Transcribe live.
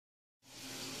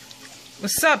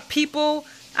What's up, people?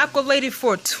 Aqualady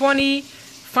 420.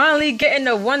 Finally getting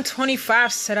the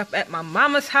 125 set up at my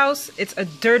mama's house. It's a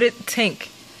dirted tank.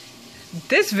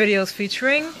 This video is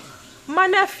featuring my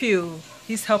nephew.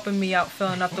 He's helping me out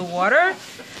filling up the water.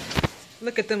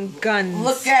 Look at them guns.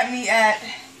 Look at me at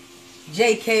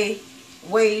JK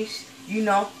Waves. You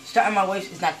know, starting my waves.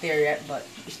 It's not there yet, but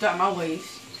it's starting my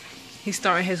waves. He's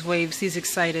starting his waves. He's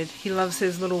excited. He loves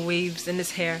his little waves in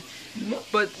his hair.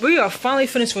 But we are finally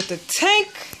finished with the tank.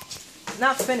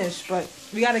 Not finished, but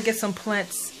we gotta get some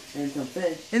plants. And some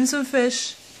fish. And some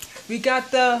fish. We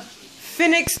got the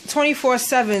Phoenix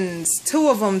 24/7s. Two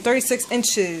of them, 36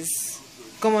 inches.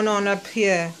 Going on up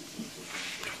here.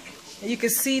 And you can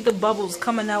see the bubbles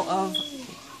coming out of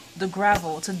the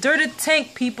gravel. It's a dirted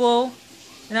tank, people.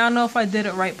 And I don't know if I did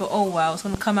it right, but oh wow, it's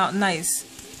gonna come out nice.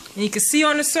 And you can see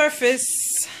on the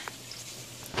surface.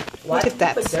 Look at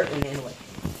that. Put dirt in it anyway?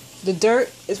 The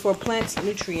dirt is for plants'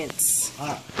 nutrients.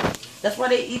 That's why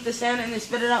they eat the sand and they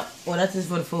spit it out. Well, that's just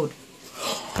for the food.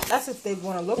 That's if they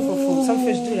want to look for food. Some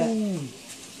fish do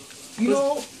that. You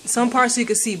know, some parts you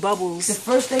can see bubbles. the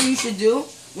first thing you should do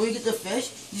when you get the fish,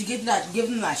 you give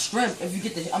them that shrimp. If you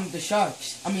get the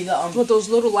sharks, What, those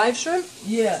little live shrimp?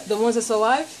 Yeah, The ones that's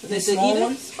alive? the small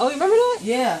ones. Oh, you remember that?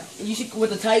 Yeah, you should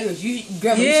with the tigers. You should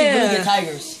really get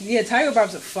tigers. Yeah, tiger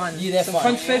barbs are fun. Yeah, they're Some fun.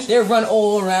 fun fish. They run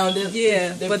all around.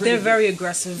 Yeah, but they're very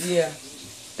aggressive. Yeah.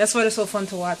 That's why they're so fun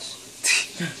to watch.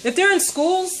 If they're in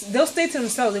schools, they'll stay to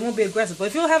themselves. They won't be aggressive. But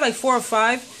if you'll have like 4 or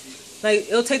 5, like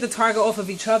it'll take the target off of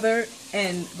each other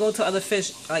and go to other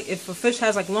fish. Like if a fish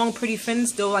has like long, pretty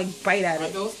fins, they'll like bite at Are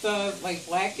it. those the like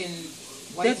black and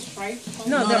white stripes?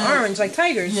 No, they're orange like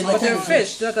tigers, Yeah, but like they're tigers.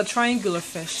 fish. They're like a triangular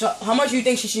fish. So how much do you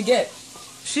think she should get?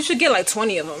 She should get like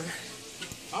 20 of them.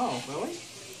 Oh, really?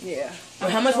 Yeah. Well,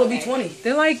 how much would be 20?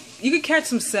 They're like, you could catch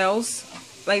some cells.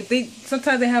 Like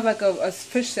sometimes they have like a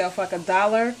fish sale for like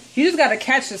 $1. You just gotta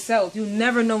catch the cells. You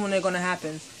never know when they're gonna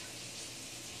happen.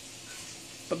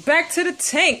 But back to the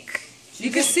tank. You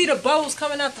can see the bubbles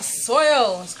coming out the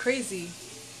soil. It's crazy.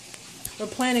 We're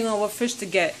planning on what fish to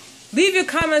get. Leave your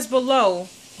comments below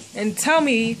and tell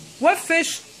me what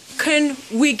fish can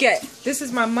we get. This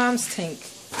is my mom's tank.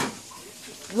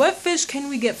 What fish can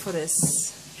we get for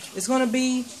this? It's gonna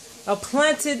be a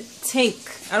planted tank.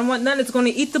 I don't want none that's going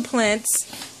to eat the plants,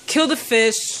 kill the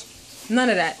fish, none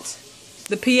of that.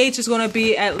 The pH is going to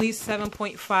be at least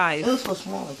 7.5. It looks so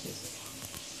small like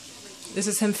this. This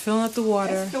is him filling up the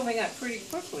water. It's filling up pretty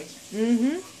quickly.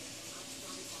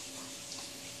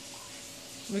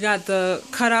 We got the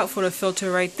cutout for the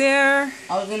filter right there.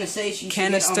 I was gonna say she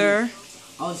Canister.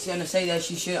 should get, I was gonna say that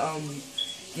she should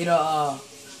get a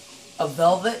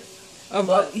velvet.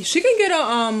 She can get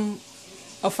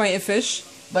a fighting fish.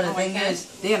 But the thing is,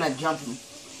 they're gonna jump him.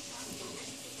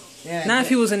 Not if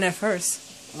he was in there first.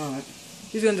 Alright.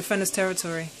 He's going to defend his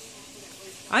territory.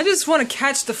 I just want to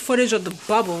catch the footage of the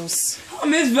bubbles. I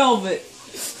miss Velvet.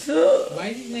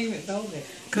 Why did you name it Velvet?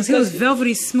 Because he was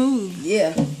velvety smooth.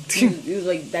 Yeah. he was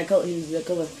like that color. He was that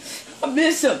color. I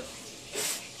miss him.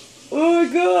 Oh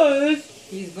my god.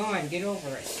 He's gone. Get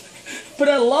over it. But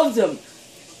I loved him.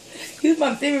 He was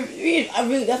my favorite.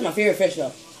 That's my favorite fish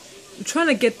though. I'm trying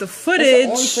to get the That's footage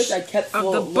the only fish I kept of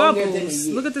for the longer than a bubbles.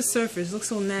 year. Look at the surface. It looks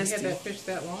so You nasty. had that fish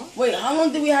that long? Wait, how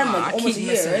long did we have him? Like I almost keep a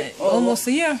year, missing right? it. Almost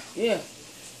a year. Yeah.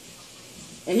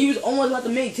 And he was almost about to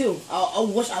make too. I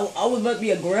wish I was about to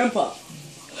be a grandpa.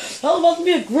 I was about to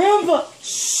be a grandpa.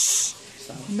 Shh.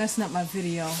 You're messing up my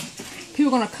video. People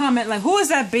gonna comment like, who is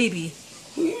that baby?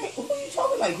 Who you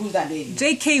talking like? Who's that baby?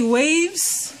 JK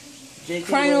Waves? JK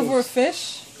Crying Waves. over a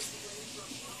fish?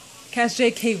 Catch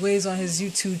JK Waves on his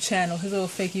YouTube channel, his little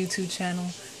fake YouTube channel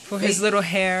for his little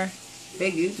hair.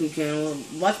 Fake YouTube channel.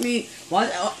 Watch me.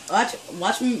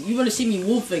 You want to see me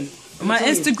wolfing? My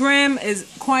Instagram is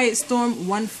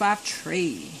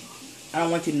QuietStorm15Trey. I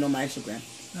don't want you to know my Instagram.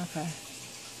 Okay.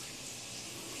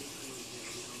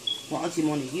 Well, Auntie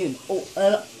Money, you. Oh,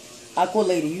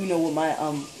 Aqualady, you know what my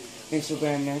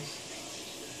Instagram is.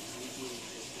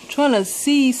 Trying to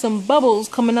see some bubbles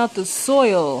coming out the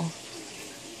soil.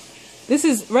 This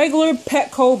is regular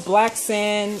Petco black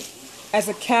sand as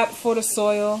a cap for the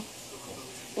soil.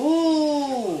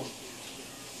 Ooh.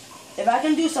 If I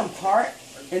can do some part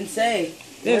and say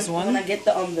There's one. when I get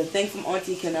the thing from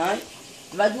Auntie Kanai,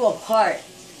 if I do a part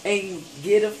and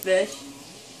get a fish,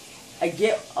 I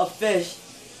get a fish.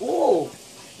 Ooh.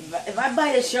 If I buy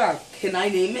a shark, can I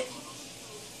name it?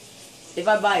 If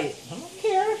I buy it. I don't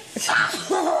care.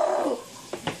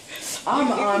 I'm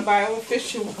You can buy all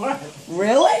fish you want.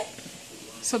 Really?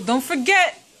 So don't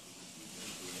forget.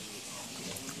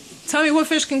 Tell me what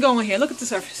fish can go in here. Look at the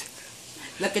surface.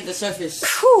 Look at the surface.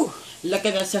 Whew. Look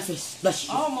at the surface. Bless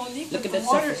you. Oh, Monique, Look with at the the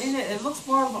water surface. in it. It looks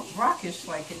more rockish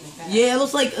like in the back. Yeah, it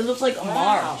looks like Wow.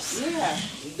 Mars. Yeah.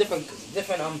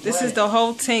 Different This is the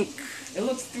whole tank. It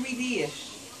looks 3D-ish.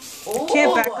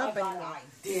 Can't back up anymore.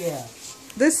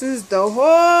 This is the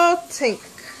whole tank.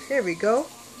 Here we go.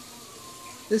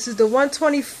 This is the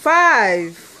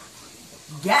 125.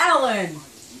 Gallon.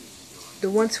 The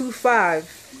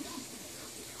 125.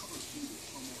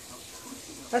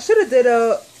 I should have did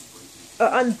a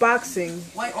unboxing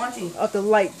White auntie. of the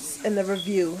lights in the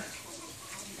review.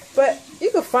 But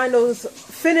you can find those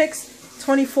Phoenix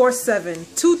 24/7.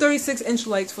 2 36-inch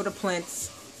lights for the plants.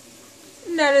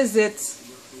 And that is it.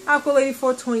 Aqua Lady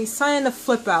 420 signing the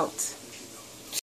flip out.